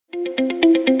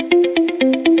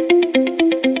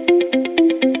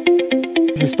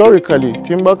Historically,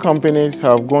 timber companies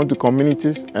have gone to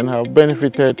communities and have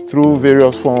benefited through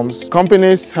various forms.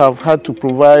 Companies have had to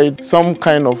provide some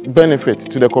kind of benefit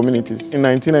to the communities. In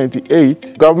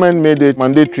 1998, government made it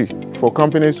mandatory for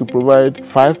companies to provide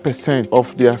 5%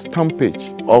 of their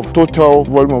stumpage of total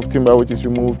volume of timber which is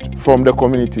removed from the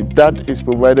community. That is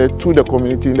provided to the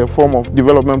community in the form of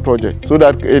development projects, so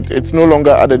that it's no longer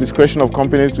at the discretion of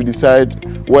companies to decide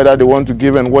whether they want to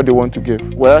give and what they want to give.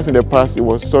 Whereas in the past it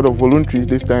was sort of voluntary,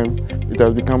 this time it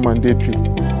has become mandatory.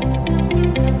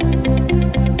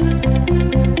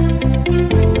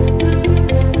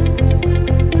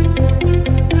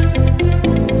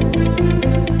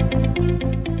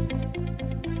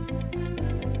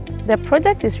 The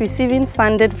project is receiving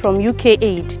funding from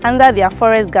UKaid under their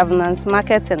Forest Governance,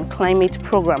 Market and Climate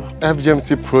Program.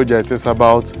 FGMC project is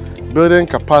about building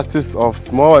capacities of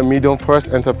small and medium forest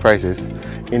enterprises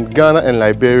in Ghana and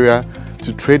Liberia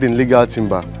to trade in legal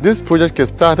timber. This project was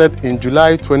started in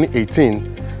July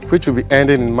 2018, which will be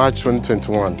ending in March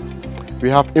 2021. We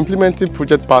have implementing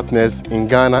project partners in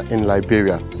Ghana and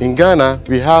Liberia. In Ghana,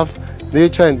 we have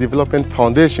Nature and Development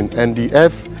Foundation,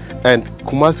 NDF and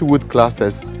Kumasi Wood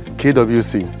Clusters,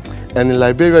 KWC. And in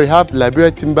Liberia, we have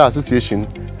Liberia Timber Association,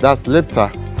 that's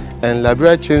LIPTA, and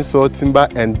Liberia Chainsaw Timber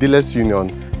and Dealers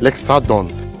Union,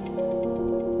 Lexadon.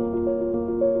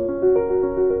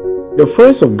 The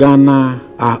forests of Ghana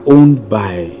are owned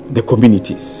by the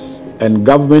communities, and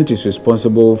government is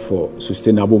responsible for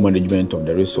sustainable management of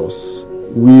the resource.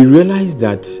 We realized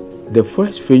that the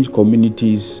forest-fringed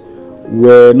communities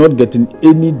were not getting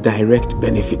any direct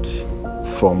benefit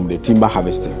from the timber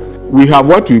harvesting. We have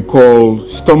what we call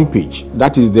stumpage.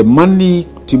 That is the money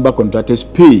timber contractors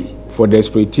pay for the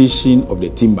exploitation of the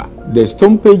timber. The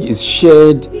stumpage is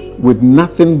shared with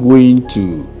nothing going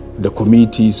to the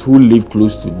communities who live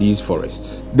close to these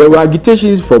forests. There were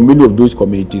agitations from many of those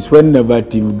communities whenever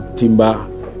timber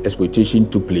exploitation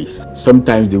took place.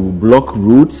 Sometimes they would block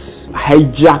roads,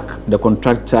 hijack the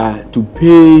contractor to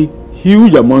pay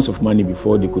huge amounts of money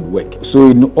before they could work.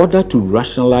 So in order to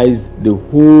rationalize the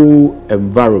whole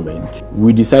environment,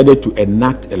 we decided to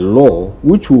enact a law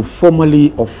which will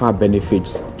formally offer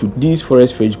benefits to these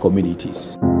forest-fringed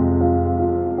communities.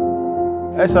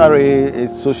 SRA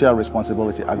is Social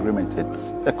Responsibility Agreement.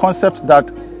 It's a concept that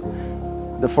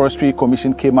the Forestry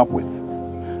Commission came up with,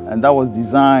 and that was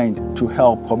designed to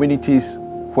help communities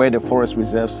where the forest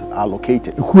reserves are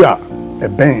located. Who are a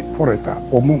bank forester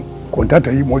or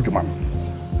contractor mojuman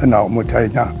and now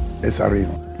Mutaina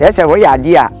SRA. Yes, I will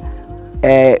idea.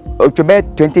 To be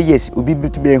 20 years will be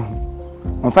to be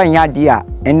on fine idea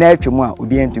and now tomorrow will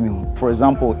be into me. For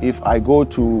example, if I go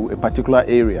to a particular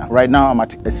area, right now I'm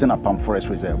at a Sinapam Forest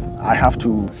Reserve, I have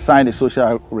to sign a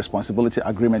social responsibility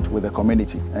agreement with the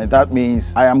community, and that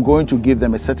means I am going to give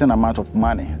them a certain amount of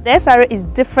money. The SRA is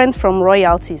different from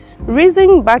royalties.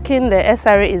 Reason backing the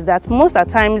SRA is that most of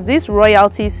the times these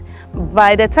royalties,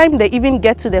 by the time they even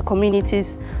get to the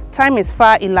communities, time is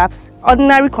far elapsed.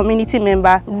 Ordinary community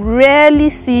member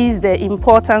rarely sees the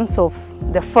importance of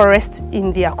the forest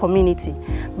in their community.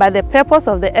 But the purpose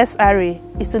of the SRA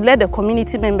is to let the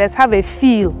community members have a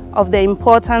feel of the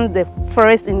importance the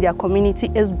forest in their community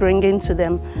is bringing to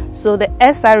them. So the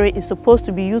SRA is supposed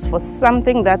to be used for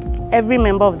something that every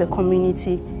member of the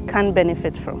community can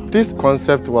benefit from. This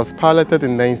concept was piloted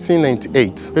in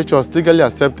 1998, which was legally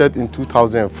accepted in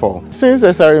 2004. Since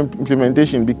SRA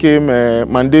implementation became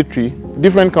mandatory,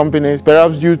 different companies,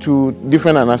 perhaps due to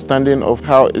different understanding of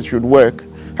how it should work,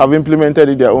 have implemented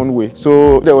it their own way.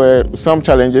 So there were some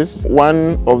challenges.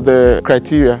 One of the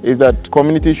criteria is that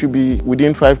communities should be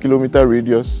within 5-kilometer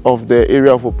radius of the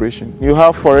area of operation. You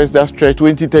have forests that stretch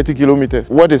 20-30 kilometers.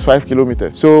 What is 5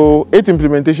 kilometers? So its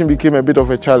implementation became a bit of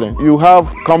a challenge. You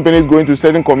have companies going to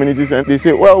certain communities and they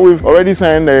say, well, we've already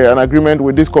signed an agreement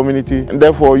with this community and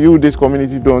therefore you, this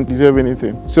community, don't deserve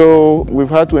anything. So we've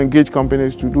had to engage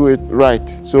companies to do it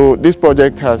right. So this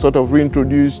project has sort of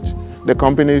reintroduced the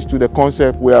companies to the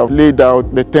concept. We have laid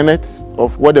out the tenets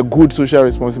of what a good social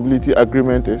responsibility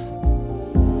agreement is.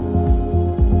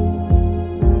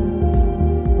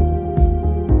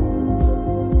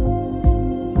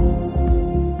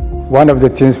 One of the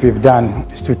things we've done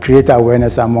is to create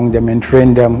awareness among them and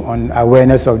train them on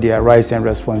awareness of their rights and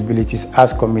responsibilities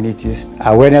as communities,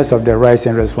 awareness of the rights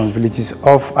and responsibilities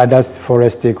of other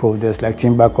forest stakeholders like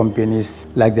timber companies,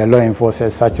 like the law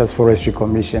enforcers such as Forestry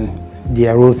Commission,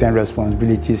 their roles and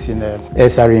responsibilities in the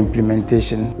SRA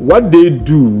implementation. What they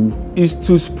do is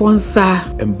to sponsor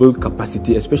and build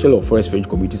capacity, especially of forest-fringed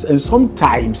communities, and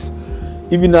sometimes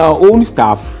even our own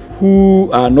staff who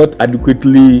are not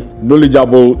adequately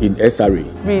knowledgeable in SRA.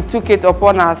 We took it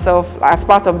upon ourselves as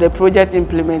part of the project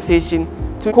implementation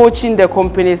to coaching the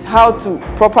companies how to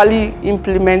properly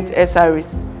implement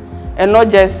SRAs and not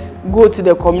just go to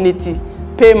the community,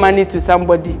 pay money to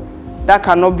somebody that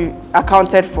cannot be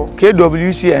accounted for.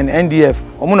 KWC and NDF,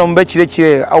 omo mbe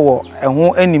chire awo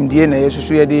eho animdie na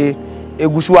yesusu ye de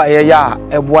egusu ayaya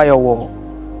eboa ye wo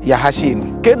ya hase ni.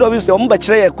 KWC omo ba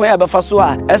chire ye kwan ya befa so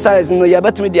a SRAs no ya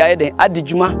betumi de ayeden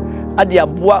adijuma ade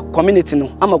aboa community no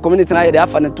ama community na ayede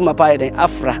afa na tuma pa ayeden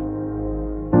afra.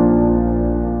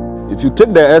 If you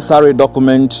take the SRA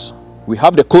document, we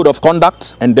have the code of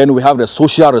conduct and then we have the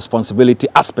social responsibility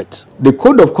aspect. The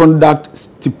code of conduct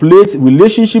stipulates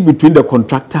relationship between the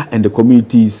contractor and the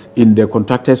communities in the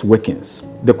contractor's workings.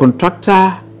 The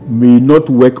contractor may not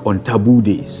work on taboo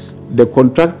days. The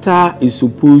contractor is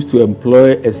supposed to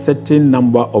employ a certain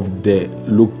number of the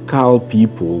local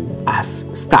people as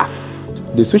staff.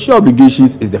 The social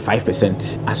obligations is the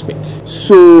 5% aspect.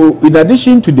 So, in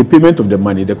addition to the payment of the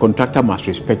money, the contractor must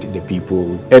respect the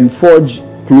people and forge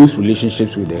close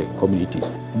relationships with the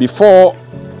communities. Before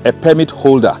a permit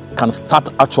holder can start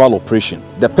actual operation,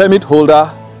 the permit holder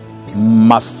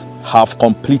must have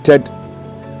completed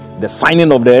the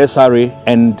signing of the SRA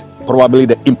and probably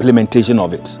the implementation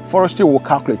of it. Forestry will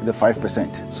calculate the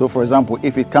 5%. So for example,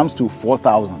 if it comes to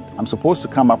 4,000, I'm supposed to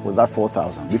come up with that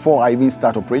 4,000 before I even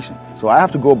start operation. So I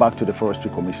have to go back to the Forestry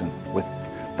Commission with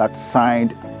that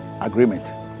signed agreement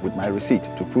with my receipt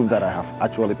to prove that I have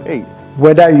actually paid.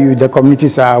 Whether the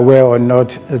communities are aware or not,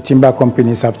 the timber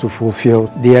companies have to fulfill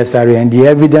the SRA, and the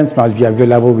evidence must be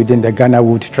available within the Ghana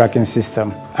Wood Tracking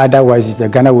System. Otherwise, the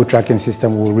Ghana Wood Tracking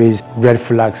System will raise red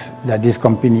flags that this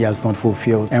company has not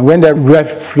fulfilled. And when the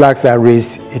red flags are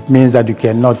raised, it means that you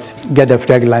cannot get a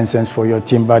flag license for your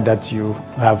timber that you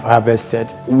have harvested.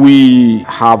 We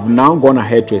have now gone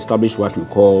ahead to establish what we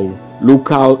call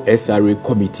local SRA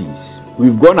committees.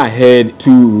 We've gone ahead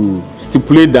to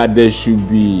stipulate that there should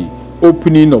be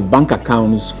opening of bank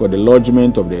accounts for the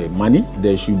lodgement of the money.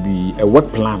 There should be a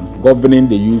work plan governing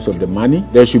the use of the money.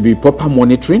 There should be proper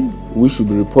monitoring, which should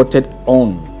be reported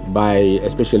on by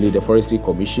especially the Forestry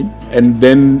Commission. And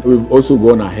then we've also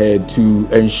gone ahead to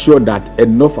ensure that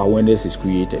enough awareness is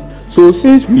created. So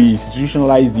since we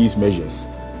institutionalized these measures,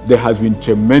 there has been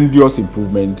tremendous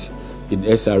improvement in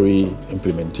SRA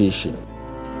implementation.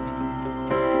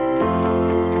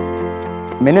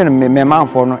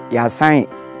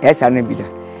 SRA bida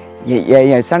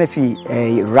ye Sanofi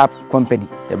a rap company.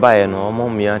 The buyer no more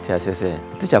me anti assessor.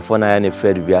 Teacher for na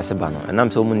Fred be asebano. And I'm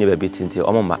so many baby tinti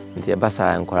omoma. Nti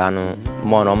basa nkorano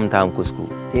mo no mta nko school.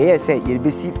 They say ye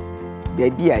be see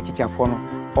baby a teacher for no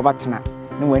obatena.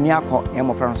 No wani akọ e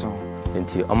mo fra so.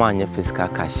 Nti oma anya physical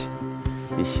cash.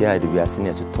 The share the be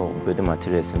asene to talk building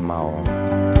materials in ma on.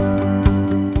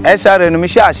 SRA no me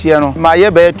share share no ma ye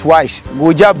be twice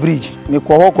Goja bridge me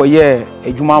ko hoko ye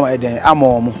adwuma ma eden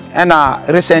amomo e na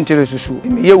recently susu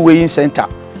me ye weighing center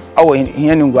awo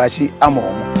hianu ngwashi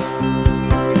amomo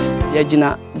ye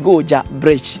gina Goja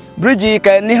bridge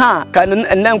ka ni ha ka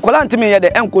na nkola ntimi ye de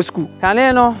enko school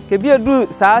kane no ke bi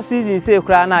edu saa season say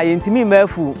kura na ye ntimi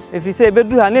mafu efi say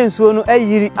bedu ha na nsuo no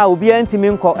ayiri a obi antimi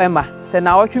nko ema se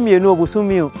na wotwemie no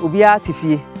obusumi obi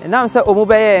atifie enam se omu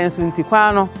beye ensu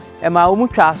ntikwan no ema omu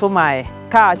twa so mae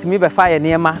ka timi be fa ye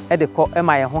niema e de ko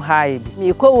ema ye ho haaye bi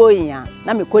mi ko wo yin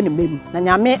na mi ko ni mem na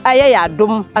nyame aye ya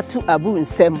dom atu abu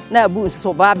nsem na abu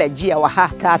nso ba bagie wa ha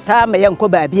ka ta me ye nko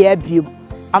ba bia biom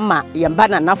ama ye mba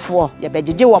na nafo ye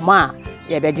begigi wo ma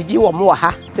ye begigi wo mo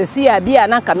ha sesi ya bia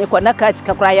na nka me ko na ka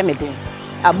sika kra ye me den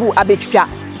abu abetwa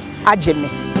ageme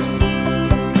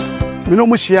mi no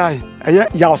mu hia eye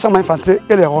ya osama infante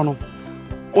ele ho no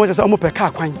o je se o mo pe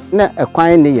ka kwan na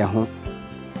ekwan ne ye ho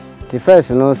the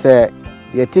first no say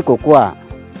ye ti koko a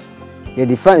ye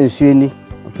difa nsueni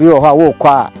opi ho a wo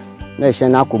kwa na hye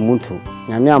na akomuntu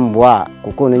nyame ambo a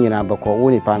koko no nyina bako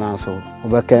wo nipa na so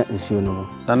obeka nsuo no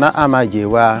na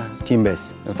amajewa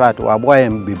timbers in fact wa boy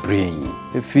am bebrain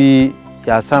efi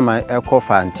ya sama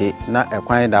ekofante na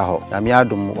ekwan da ho nyame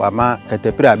adom wa ma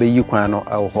katapira be yi kwan no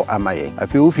ho amaye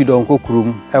afi ufi don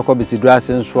kokurum ekobisidu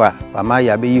asenso a wa ma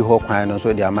ya be yi ho kwan no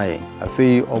so de amaye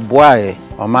afi oboae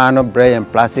oma no brain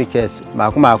plastic chairs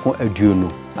makomako aduonu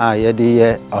a ye de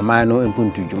ye oma no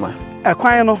empuntujuma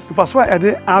ekwan no ifaso a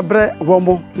ede abre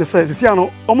womo ne sisia no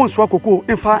omo nso akoko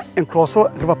infa encrosso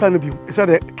river plan bio ise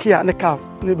de kia ne cars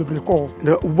ne bebre ko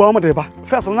de womo de ba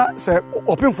first na se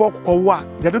opinfo akoko wo a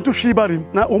de to hwi barim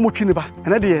na omo twi ne ba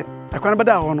ene de ekwan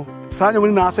beda ho no sa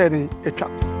nyamni na asa ede etwa.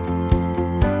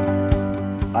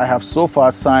 I have so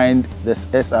far signed this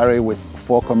SRA with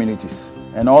 4 communities.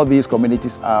 And all these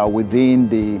communities are within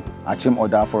the Achim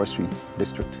Oda Forestry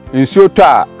District. In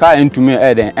Sota, ka entumi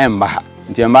eden emba.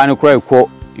 Nti emba no kura ko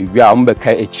iwi a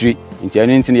mbeka echiri nti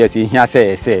eno nti yes hia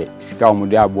say sika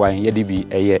omude aboa ye de bi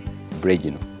eye bridge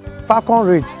no Falcon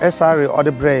Ridge SRA or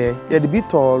the Bray, ye the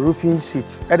bit or roofing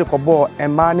sheets, Edicobo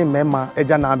and Mani Mema,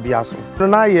 Ejana Biaso. No,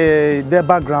 na ye their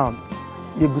background,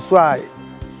 ye guswa,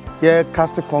 ye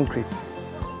cast concrete,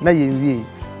 na ye we,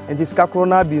 and this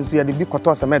Cacorona beans, ye the big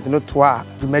cotton cement, no toa,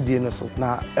 to median so.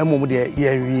 Na emo de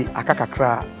ye we,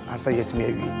 akakakra, and say yet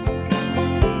me we.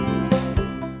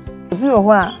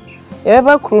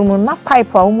 Eba krumu na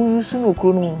pipe a umu yusu no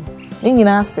krumu. Ni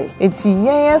nyina se eti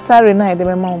yen SRA na ede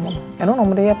bema umu eno no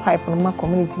mde ye pipe no ma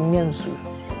community nya nsu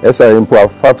SRA impo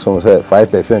afap so say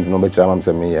 5% no be chira mam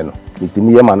se me ye no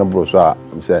itimi ye ma no bro so a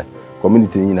say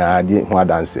community nyina ade ho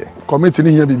adanse community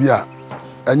ni hia bibia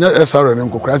enya SRA ne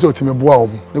nkokra se otimi boa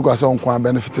omu ne kwa se onko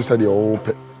benefit se de o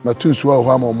pe matu nsu a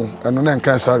ho ama omu eno na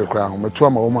nka SRA kra ho matu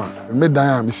ama omu a me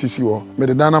dan a me sisi wo me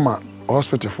de dan na ma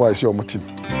hospital for I see omu team.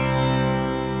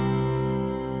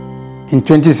 In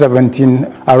 2017,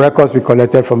 our records we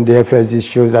collected from the FSD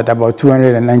shows that about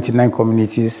 299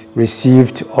 communities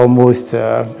received almost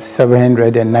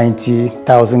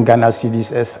 790,000 Ghana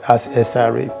cedis as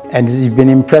SRA. And it's been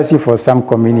impressive for some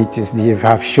communities. They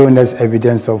have shown us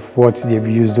evidence of what they've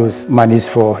used those monies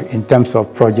for in terms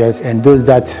of projects. And those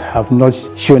that have not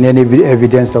shown any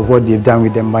evidence of what they've done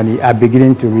with the money are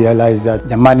beginning to realize that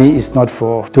the money is not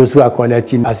for those who are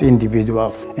collecting as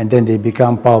individuals. And then they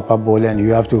become palpable and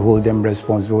you have to hold them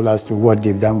responsible as to what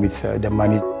they've done with the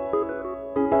money.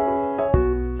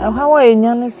 How are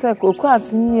you say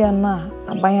Kumasi na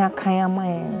abanya kan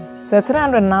amayen. Se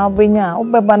 300 na obenya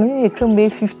obeba no ye twem be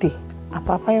 50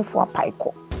 apapa ye fo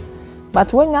apaiko.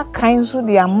 But when you kind so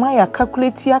the amaya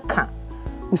calculate aka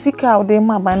usika o de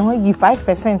ma ban no yi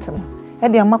 5% no e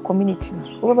de ama community no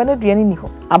obeba na duane ni ho.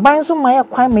 Aban so ma ye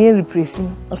kwan ma ye repress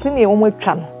no o se na ye wo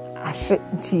atwa no ahye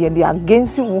nti ye de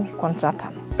against wo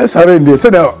contractor no. SRA ndi se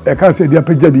da e kan se dia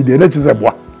pagya bi de na chize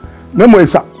boa na mo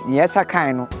esa yesa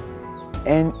kan no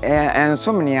en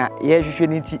somnia ye hwehwe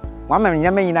niti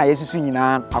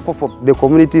the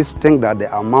communities think that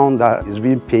the amount that is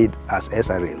being paid as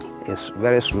SRA is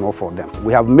very small for them.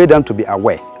 We have made them to be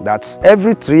aware that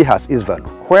every tree has its value.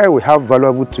 Where we have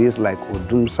valuable trees like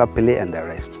Odum, Sapele and the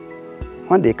rest,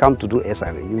 when they come to do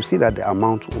SRA, you see that the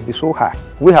amount will be so high.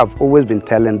 We have always been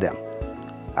telling them,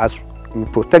 as we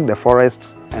protect the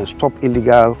forest and stop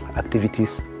illegal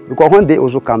activities, because when they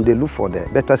also come, they look for the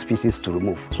better species to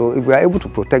remove. So if we are able to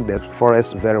protect the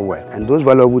forest very well, and those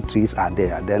valuable trees are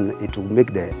there, then it will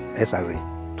make the SRA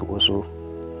to also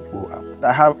go up.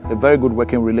 I have a very good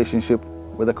working relationship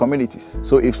with the communities.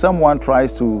 So if someone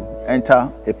tries to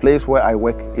enter a place where I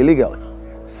work illegally,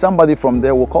 somebody from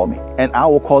there will call me, and I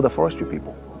will call the forestry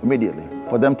people immediately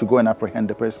for them to go and apprehend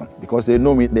the person, because they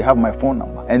know me, they have my phone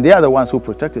number, and they are the ones who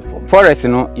protect it for me. Forest,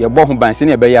 you know, your bohum bansin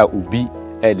ya ubi.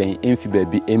 Then infi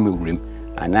baby emewurim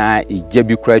ana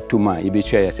ijebi kra tuma ibe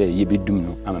share say ye be dum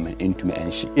no amama entuma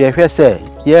enhye ye hwe say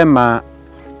ye ma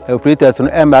operators no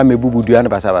emba mebubudu an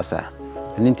basa basa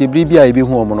nti bibia ye bi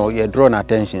hu omo no ye draw na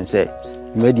attention say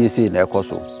media say na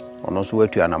ekoso ono so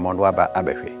watu anamondo aba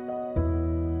abehwe.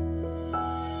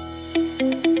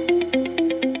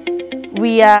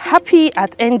 We are happy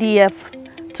at NDF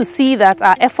to see that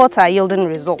our efforts are yielding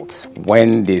results.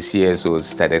 When the CSOs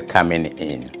started coming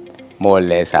in, more or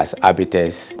less as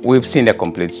arbiters, we've seen a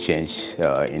complete change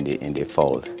in the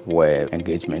field where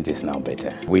engagement is now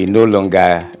better. We no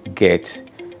longer get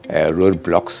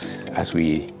roadblocks as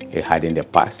we had in the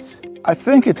past. I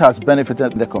think it has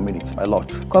benefited the community a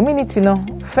lot. Community no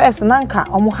first nanka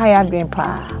omo haya bien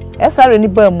pa. SRA ni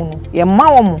ba mu no ye ma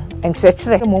omo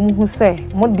enkyekere mo mu hu se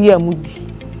mo de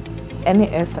amudi ene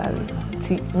SRA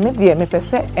ti me de me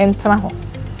pese entra ho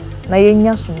na ye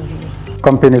nya sumbi.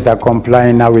 Companies are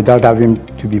complying now without having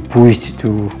to be pushed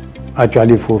to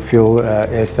actually fulfill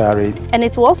SRA. And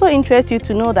it will also interest you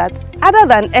to know that other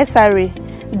than SRA,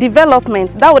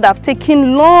 development that would have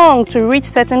taken long to reach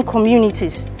certain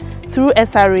communities, through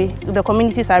SRA, the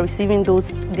communities are receiving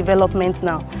those developments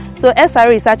now. So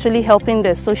SRA is actually helping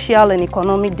the social and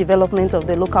economic development of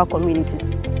the local communities.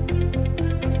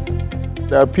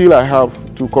 The appeal I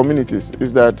have to communities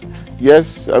is that,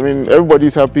 yes, I mean,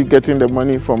 everybody's happy getting the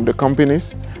money from the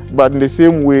companies, but in the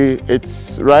same way,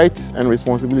 it's rights and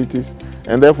responsibilities.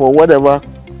 And therefore, whatever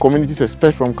communities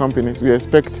expect from companies, we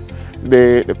expect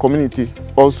the community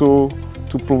also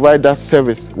to provide that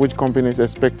service which companies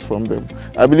expect from them.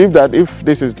 I believe that if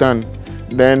this is done,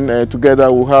 then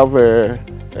together we'll have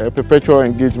a perpetual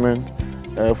engagement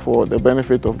for the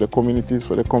benefit of the communities,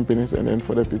 for the companies, and then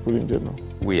for the people in general.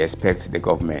 We expect the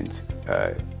government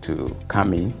to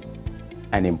come in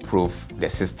and improve the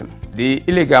system. The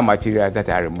illegal materials that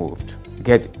are removed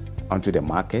get onto the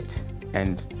market,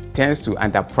 and tends to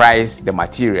underprice the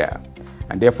material,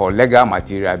 and therefore legal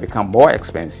material become more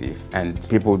expensive, and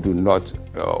people do not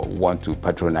want to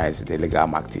patronize the legal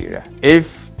material.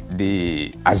 If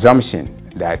the assumption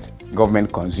that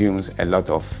government consumes a lot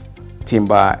of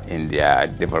timber in their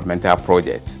developmental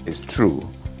projects is true,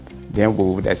 then we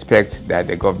would expect that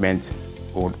the government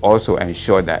would also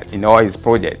ensure that in all its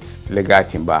projects, legal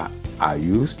timber are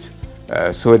used,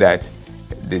 so that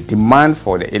the demand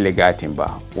for the illegal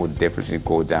timber would definitely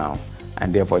go down,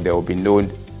 and therefore there will be no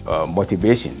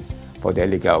motivation for the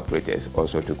illegal operators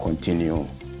also to continue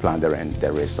plundering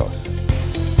the resource.